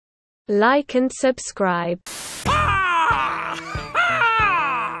like and subscribe.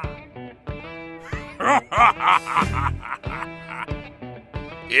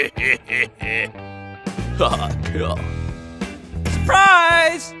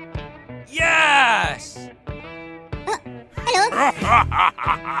 Surprise! Yes! Hello?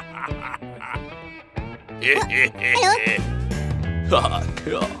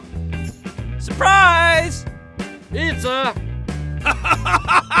 Hello? Surprise! Pizza!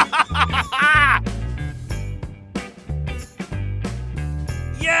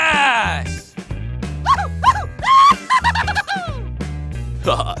 Yes!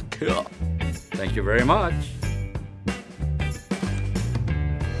 Thank you very much.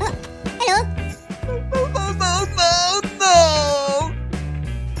 Hello? No!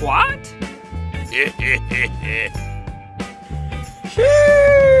 What?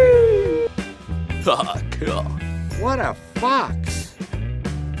 What a fox!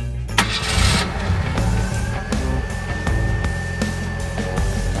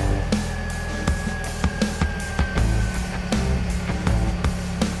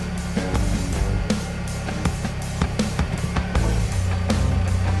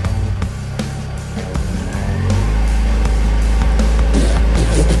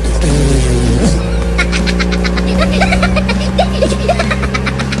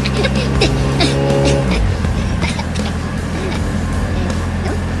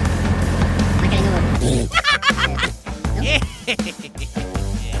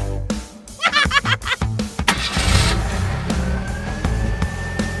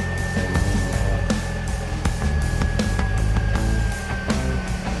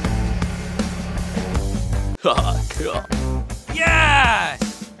 Yes!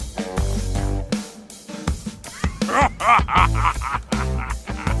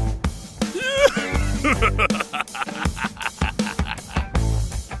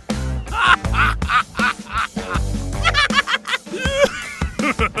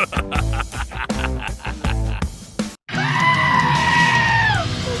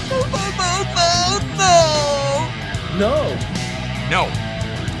 No! No!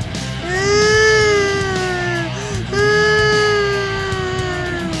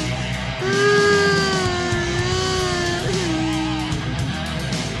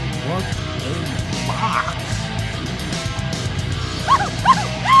 What a fox!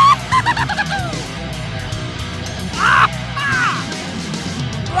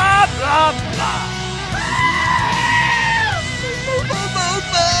 Blah, blah, blah!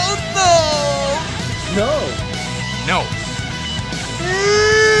 No! No!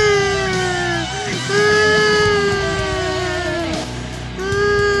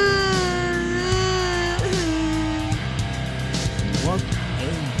 What a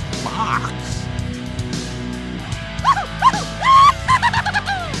fox!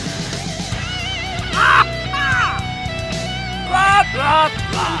 Blah, blah,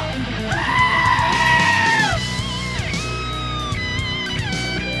 blah!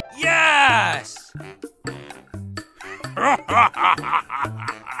 Yes!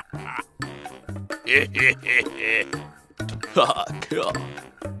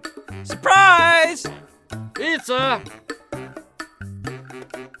 Surprise! Pizza!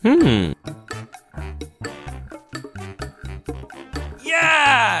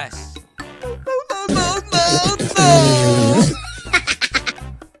 Yes!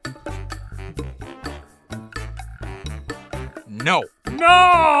 No!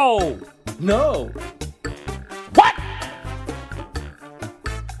 No! No! What?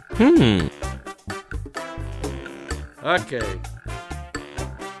 Okay.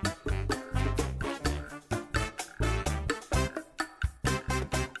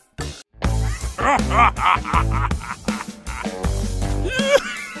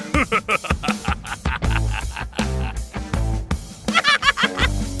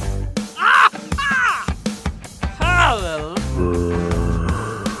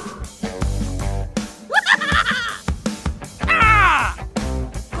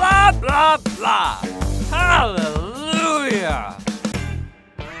 Blah, blah, blah! Hallelujah!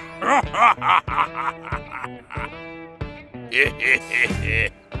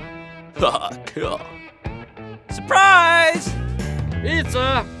 Surprise!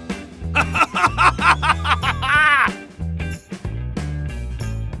 Pizza!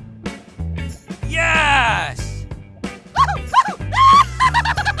 Yes!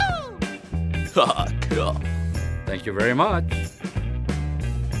 Thank you very much.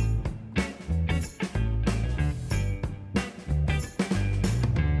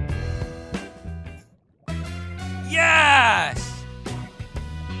 Yes!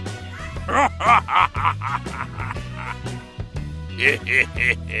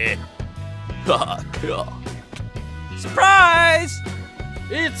 Surprise!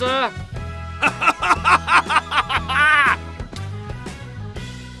 Pizza!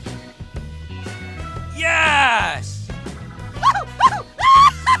 Yes!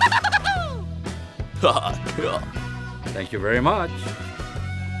 Thank you very much.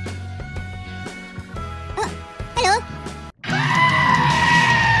 Hello?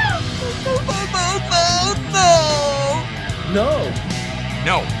 No!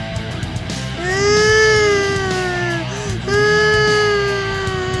 No.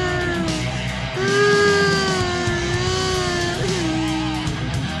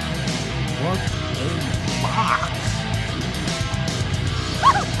 What a box!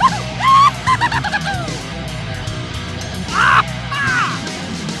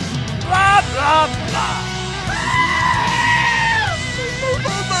 Blah, blah, blah.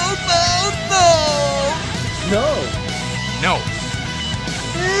 No! No.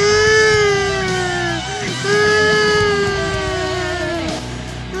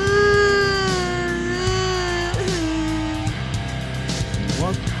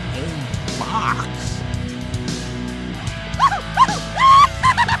 What a box!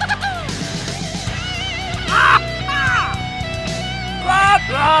 Blah,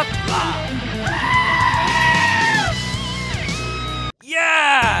 blah, blah.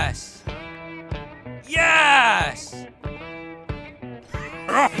 Yes! Yes!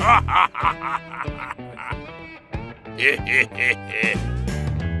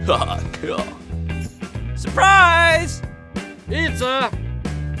 Surprise! Pizza!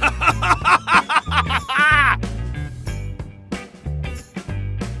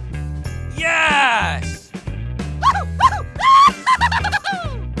 Yes!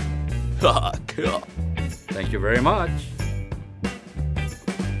 Thank you very much.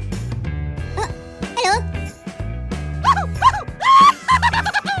 Hello?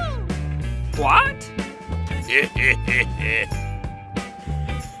 What?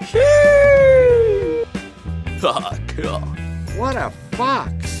 What a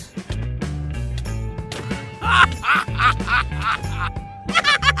fox!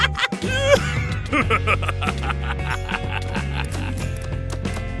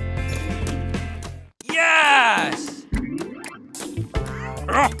 Yes!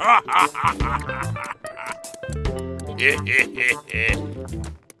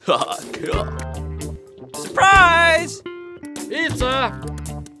 Surprise! Pizza!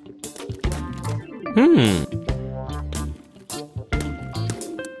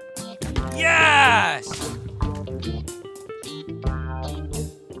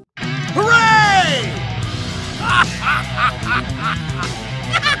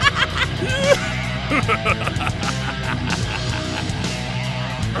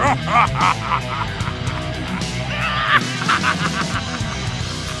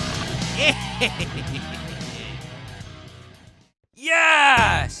 Yes!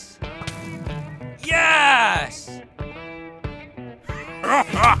 Yes! Yes!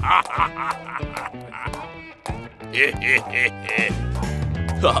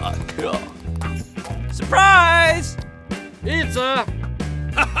 Surprise! Pizza!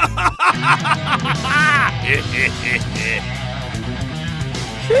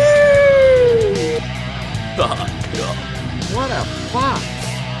 What a fox!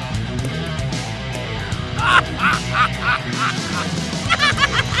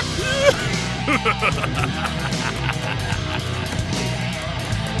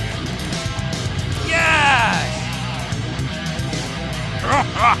 Yes!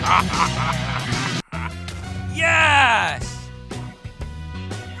 Yes!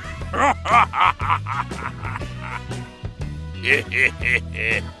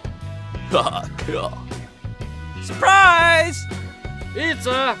 Surprise!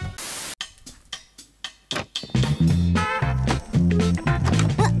 Pizza!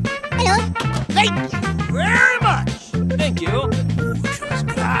 Hello? Thank you very much. Thank you. Muchas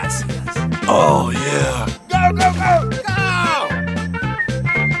gracias. Oh, yeah. Go, go, go, go!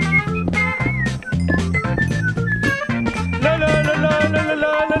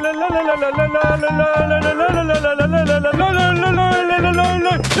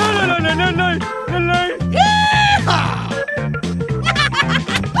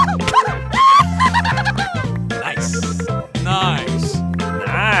 Nice. Nice.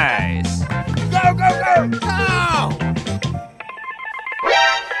 Nice. Go, go, go, go!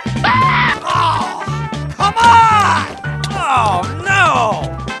 Oh, come on! Oh, no!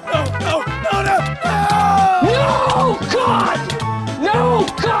 No, no, no, no, no! No, God! No,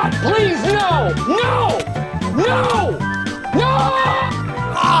 God, please, no! No! No! No!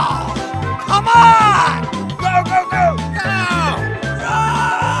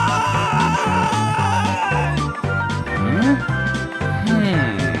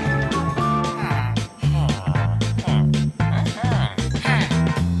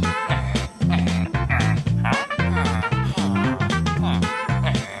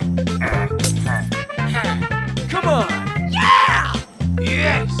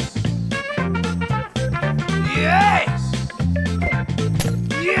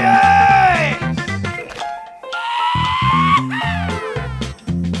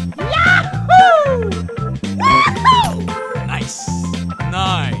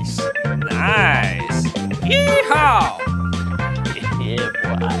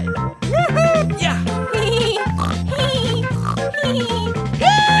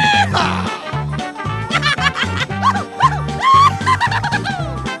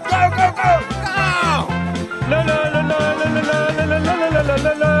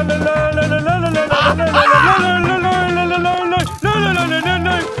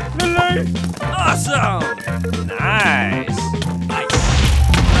 Awesome! Nice! Nice!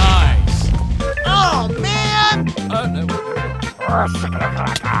 Nice! Oh, man!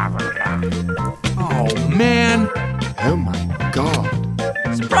 Oh, man! Oh my God.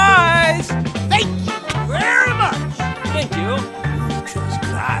 Surprise! Thank you very much! Thank you. Muchas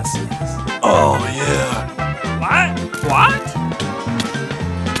gracias. Oh, yeah. What? What?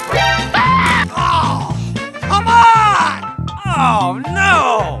 Oh, come on! Oh,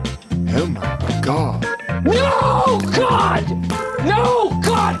 no! Oh my God. No, God! No,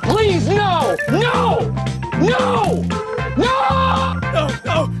 God, please, no! No! No! No! No, no,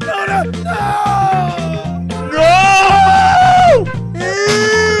 no, no, no!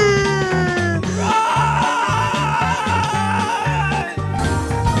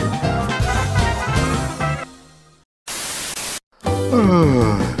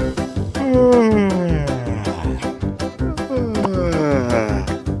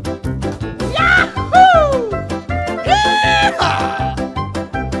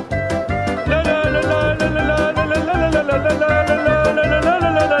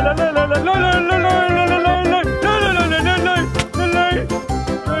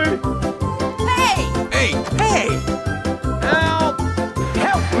 Hey! Hey! Help!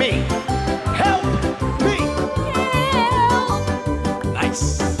 Help me! Help me! Nice!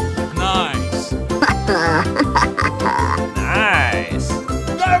 Nice! Nice!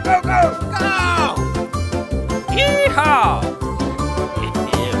 Go, go, go! Go! Yeehaw!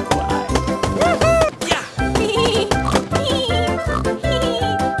 Yeah!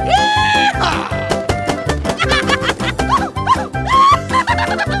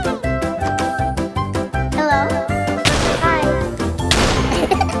 Hello? Hi.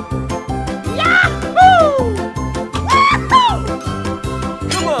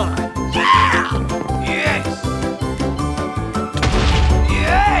 Come on! Yes! Yes!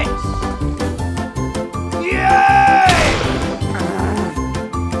 Yes!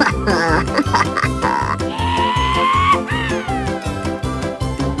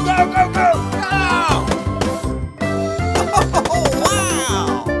 Go, go, go! Go! Oh, wow!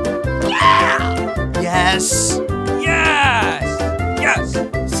 Yeah! Yes! Yes! Yes!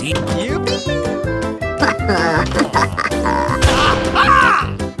 See?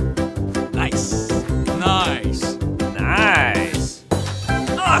 Nice! Nice! Nice!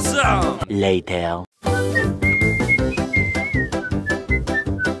 Awesome! Later.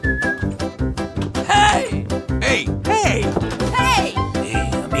 Hey! Hey! Hey! Hey! Hey,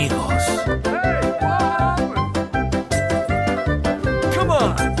 amigos! Hey, come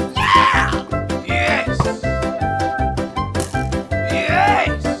on! Yes!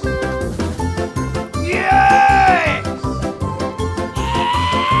 Yes! Yes!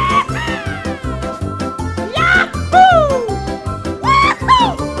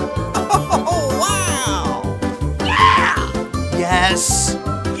 Oh, wow! Yeah! Yes!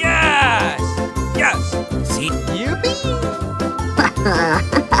 Yes! Yes! See?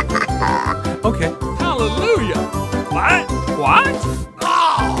 Okay. Hallelujah! What? What?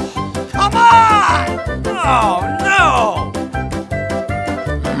 Oh, come on! Oh, no!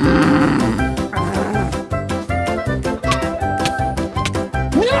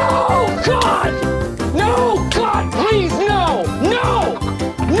 No, God! No, God, please, no! No!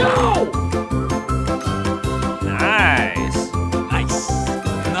 No! Nice! Nice!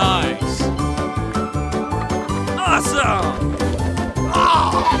 Nice! Awesome! Oh,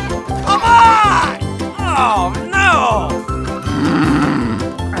 come on! Oh, no!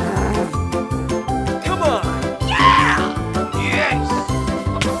 Come on! Yeah! Yes!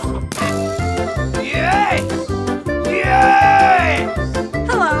 Yes! Yes!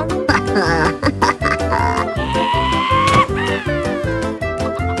 Hello.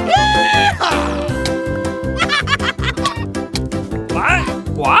 What?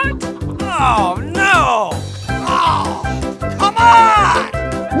 What? Oh, no! Oh, come on!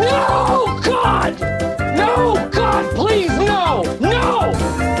 No, God! No, God, please, no! No!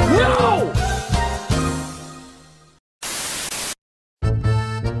 No!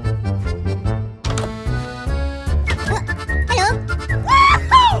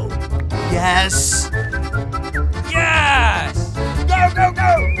 Hello? Yes! Yes! Go, go,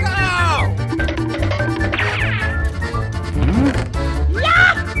 go! Go!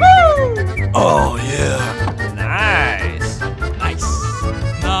 Oh, yeah! Nice! Nice!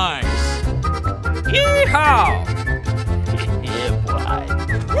 Nice! Yeehaw! Yeah, boy!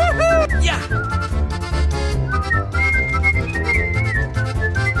 Woohoo! Yeah!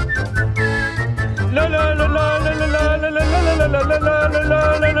 La la la la la la la la la la la la la la la la.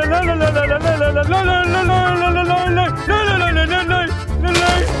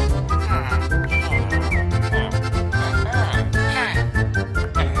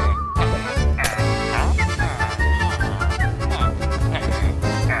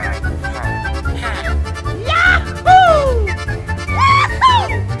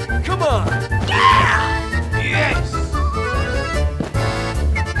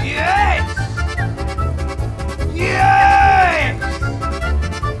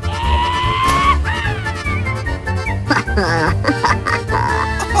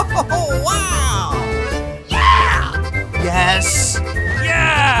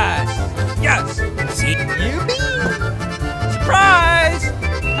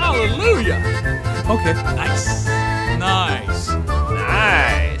 Okay. Nice. Nice.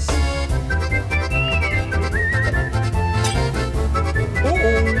 Nice.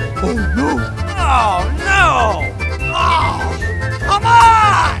 Oh no! Oh no! Oh! Come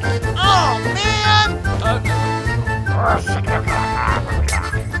on! Oh man!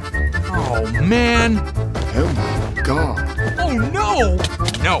 Oh, man. Oh my God. Oh, no.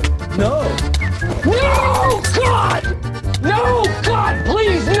 No. No! God! No! God,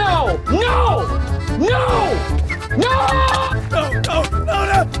 please, no! No! No! No! No! No! No!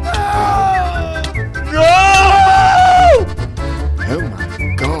 No! No! Oh my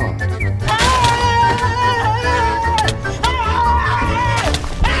God.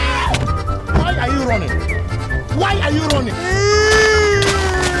 Why are you running? Why are you running?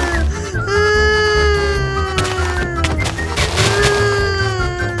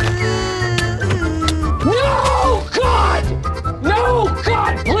 No! God! No!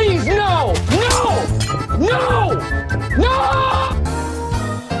 God, please, no! No! No! No!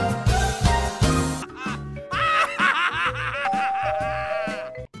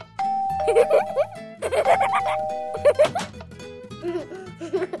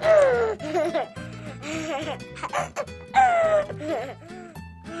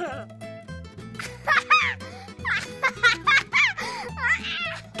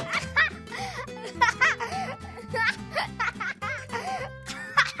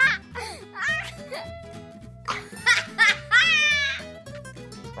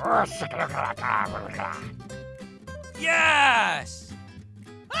 Yes.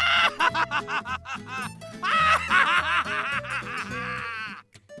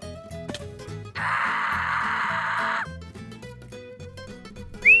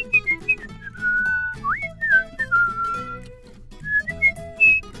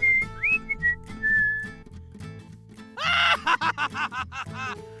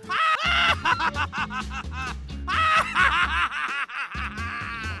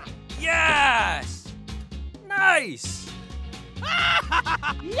 Yes. Nice.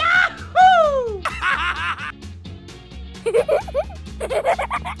 Yahoo!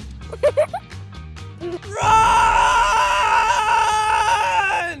 Run!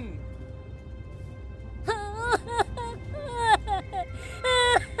 No!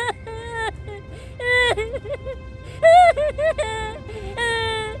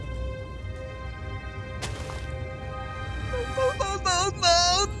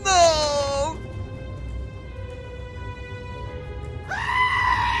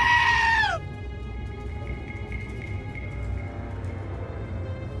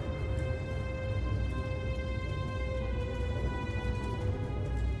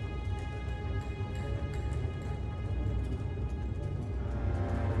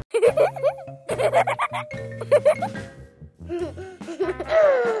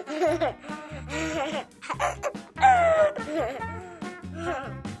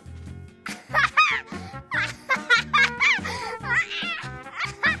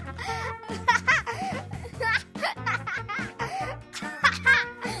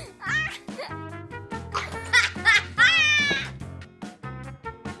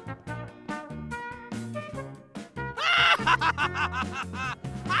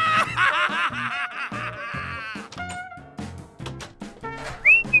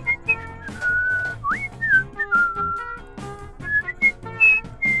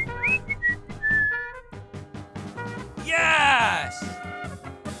 Yes!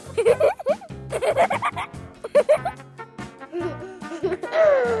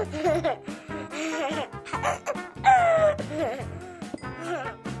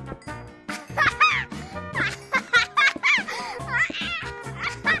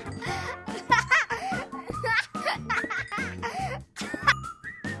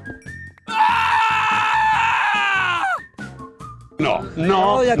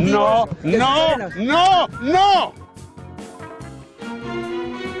 No, no, no, no, no, no.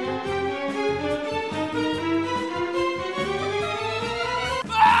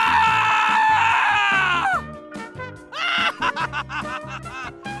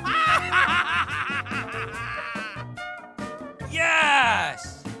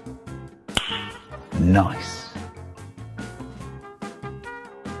 Yes! Nice.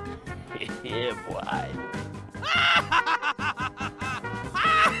 Yeah, boy.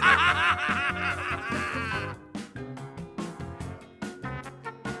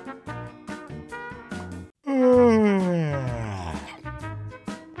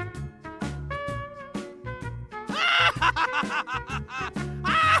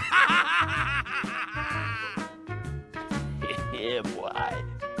 Yeah, boy.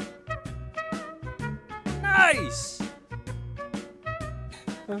 Nice!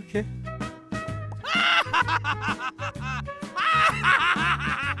 Okay.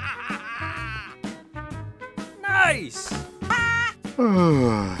 Nice!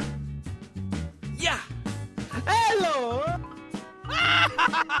 Yeah! Hello.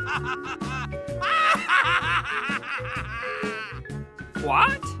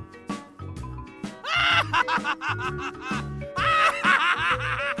 What?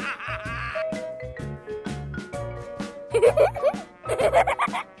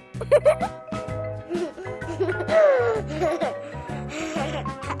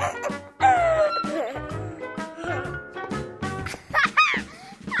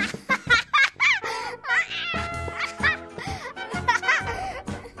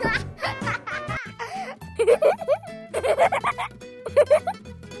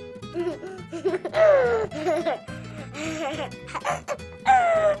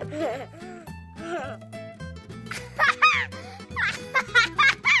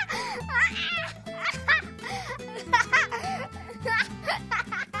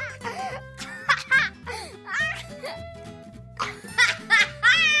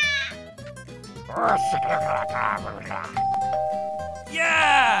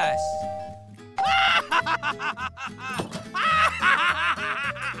 Yes!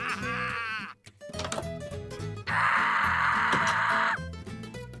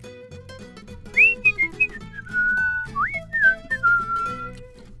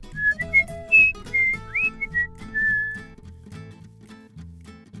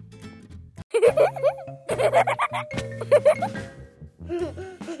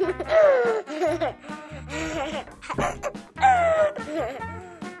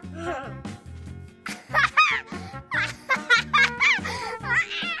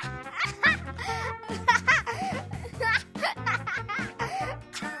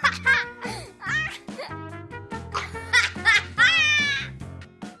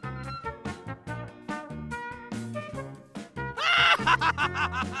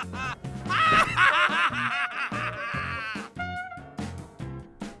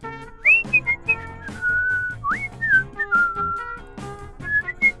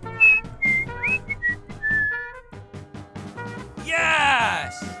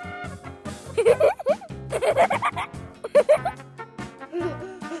 Yes!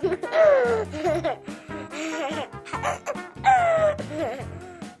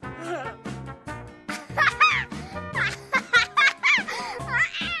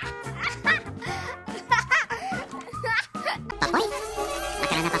 Papoy?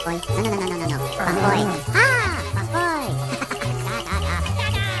 Baka na papoy. No. Papoy. Papoy.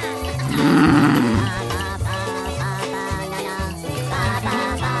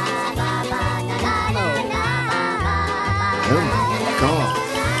 Oh my God.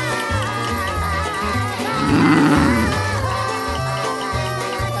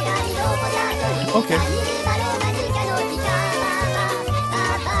 Okay.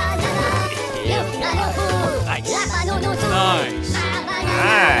 Nice!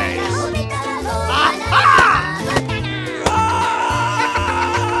 Nice!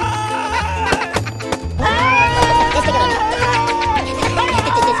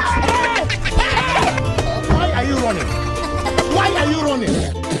 Why are you running? Why are you running?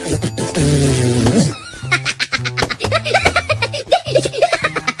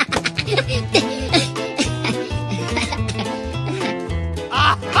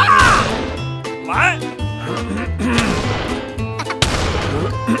 What?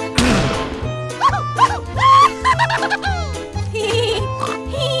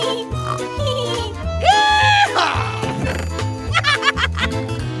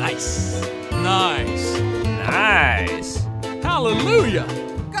 Nice! Nice! Nice! Hallelujah!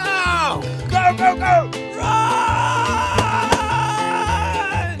 Go! Go, go, go! Run!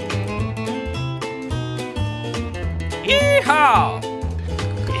 Yeehaw!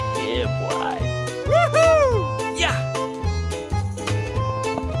 Yeah, boy! Woohoo! Yeah!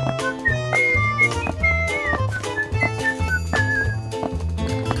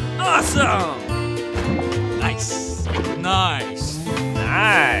 Awesome! Nice! Nice!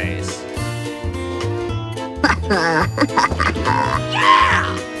 Nice! Yeah!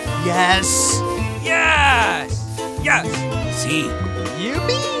 Yes! Yes! Yes! See?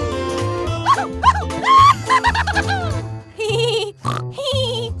 Yippee!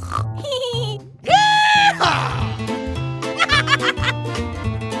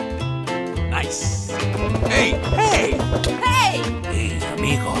 Nice! Hey! Hey! Hey! Hey,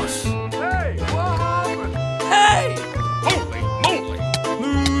 amigos! Hey, what happened? Hey! Holy moly!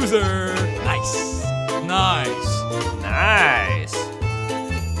 Loser! Nice! Nice! Nice!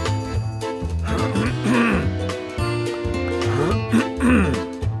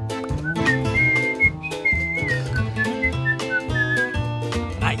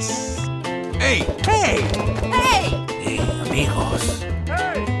 nice! Hey! Hey! Hey! Hey! Hey, amigos.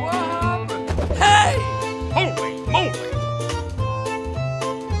 Hey, what happened? Hey! Holy moly!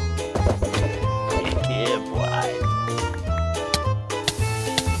 Yeah, boy.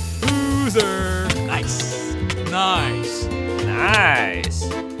 Loser. Nice. Nice. Nice.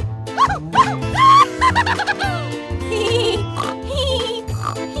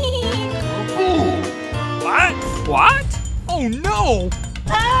 What? What? Oh no!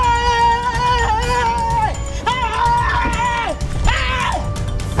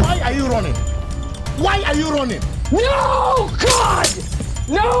 Why are you running? Why are you running? No, God!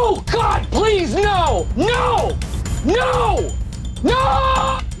 No, God, please, no! No! No!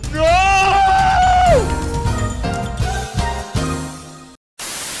 No!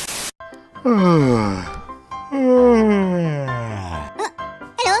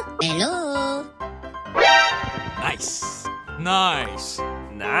 Hello. Nice. Nice.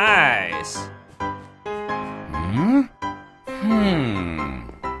 Nice. Hmm?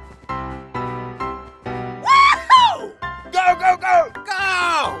 Go, go, go! Go!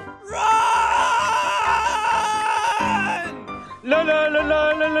 Run! La la la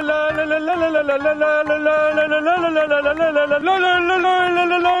la la la la la la la la la la la.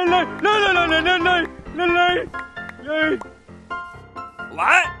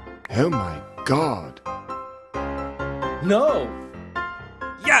 What? Oh my God. No.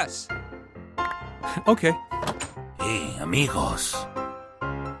 Yes. Okay. Hey, amigos.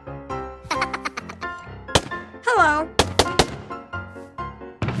 Hello.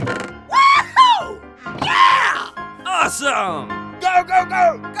 Woohoo! Yeah! Awesome! Go, go,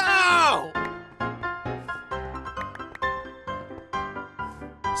 go! Go!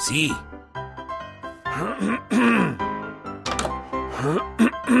 See.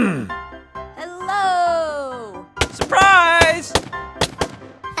 Hello. Surprise!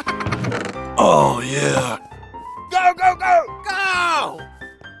 Oh, yeah. Go, go, go! Go!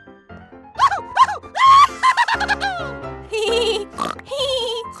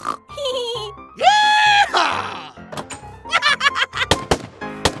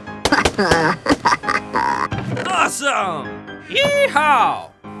 Awesome! Yeehaw!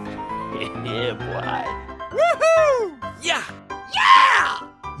 Yeah, boy. Woohoo! Yeah! Yeah!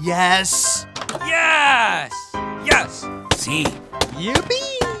 Yes. Yes! Yes! See?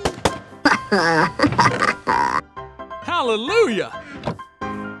 Yippee! Hallelujah!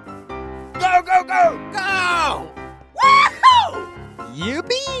 Go, go, go! Go! Woohoo!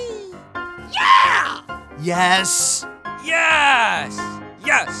 Yippee! Yeah! Yes. Yes!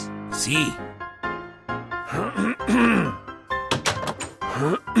 Yes! See?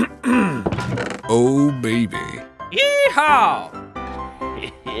 Oh, baby. Yeehaw!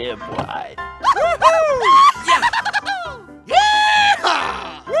 Yeah, boy. Woohoo! Yeah! Yeehaw!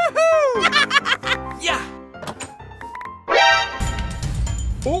 Woohoo! Yeah!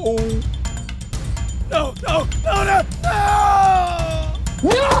 Uh-oh. No, no, no, no, no!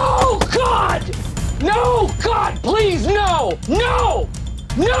 No, God! No, God, please, no! No!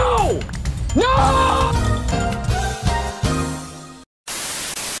 No! No!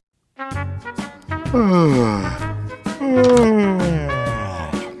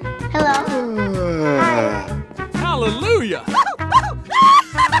 Hello. Hallelujah!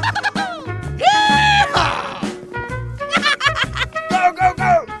 Go, go,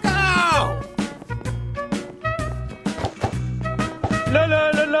 go! Go! La la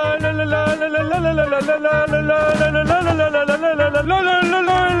la la la la la la la la la la la.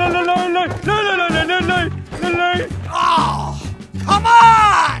 Oh! Come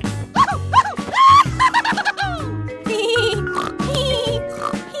on!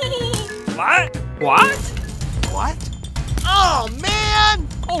 What? What? What? Oh, man!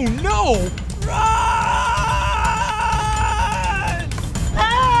 Oh, no! Run!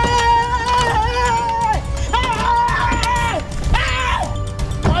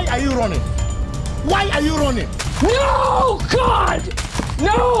 Why are you running? Why are you running? No, God!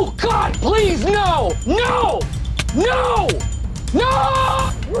 No, God, please, no! No! No!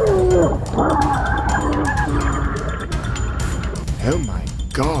 No! Oh my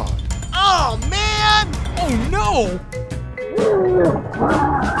God. Oh, man! Oh, no!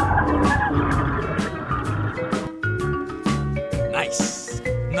 Nice.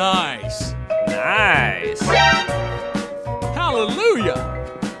 Nice. Nice. Hallelujah!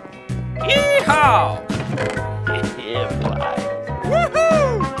 Yeehaw! Yeah, boy.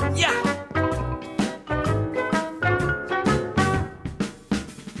 Woohoo! Yeah!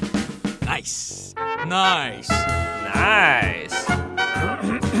 Nice. Nice. Nice.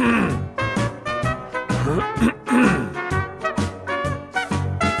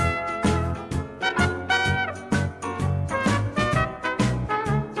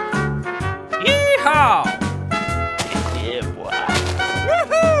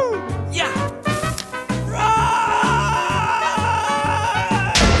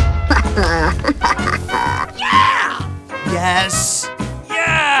 Yes.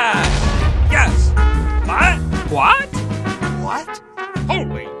 Yes! Yes! What? What? What?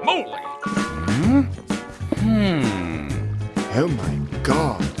 Holy moly! Oh my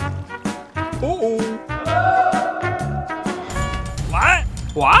God. Uh-oh. What?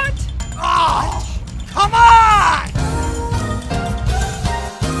 What? Oh, come on!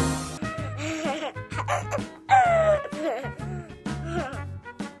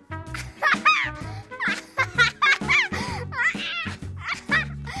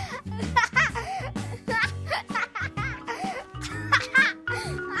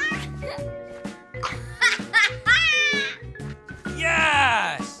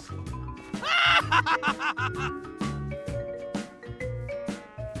 Yes!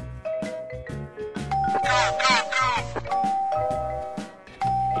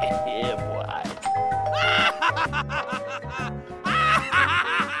 Yeah, boy.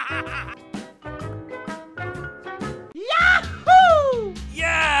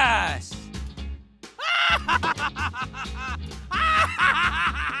 Yes!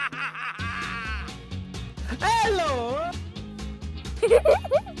 Hello.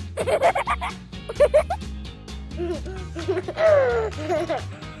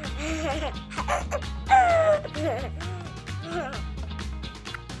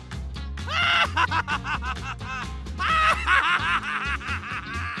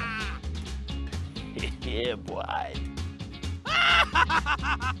 Yeah, boy.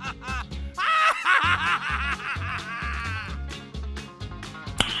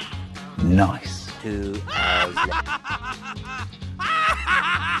 Nice. 2 hours later.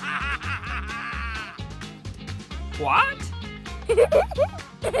 What?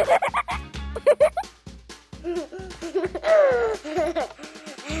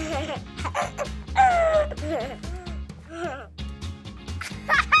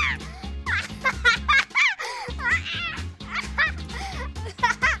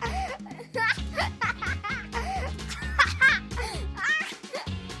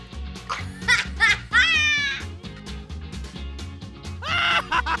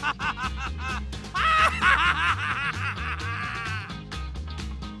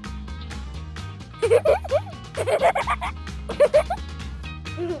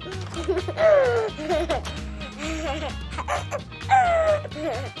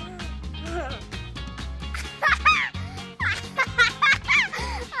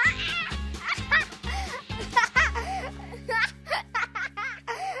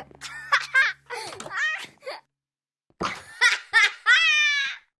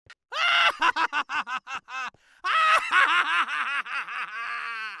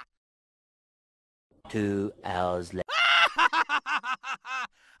 Two hours later.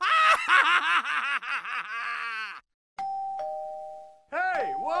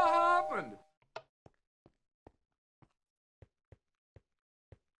 Hey, what happened?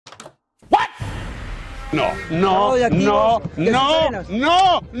 No, no, Oye, aquí, no, que se no, frenas.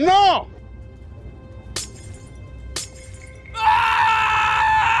 no, no.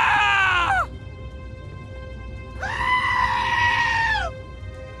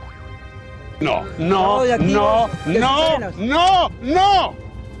 No, no, Oye, aquí, no, que se no, frenas. no, no.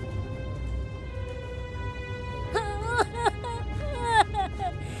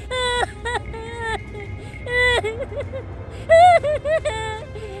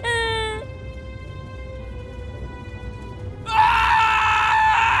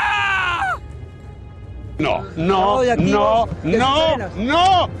 No, no, Oye, aquí, no, que se no, frenas.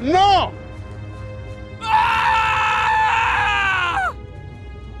 no, no.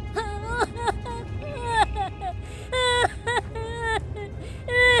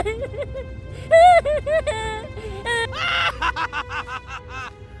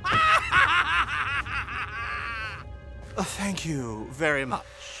 Thank you very much.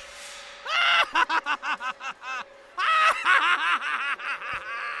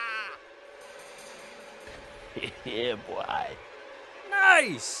 Yeah, boy.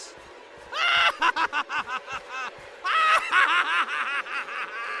 Nice!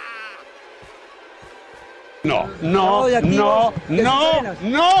 No, no, Oye, aquí, no, que se no, frenas.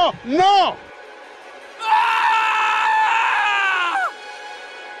 no, no.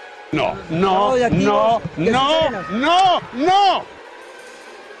 No, no, Oye, aquí, no, que se no, frenas. no, no.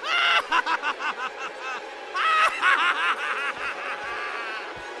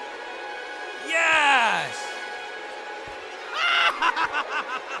 Yes!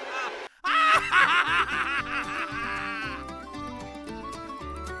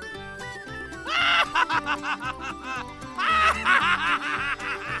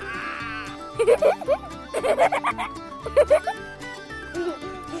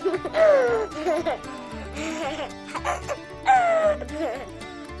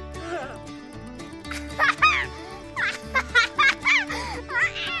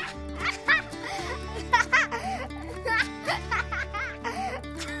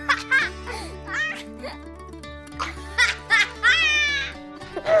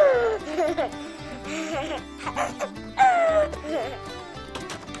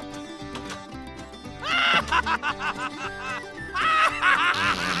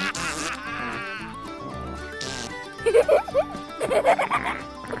 Ha ha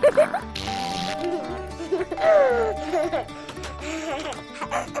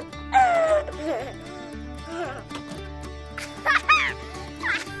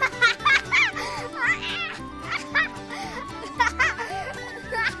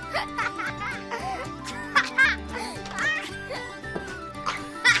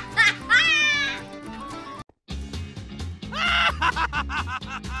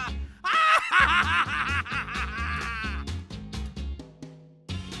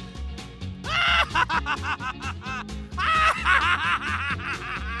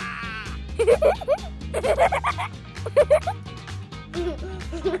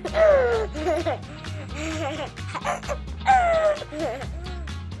ha!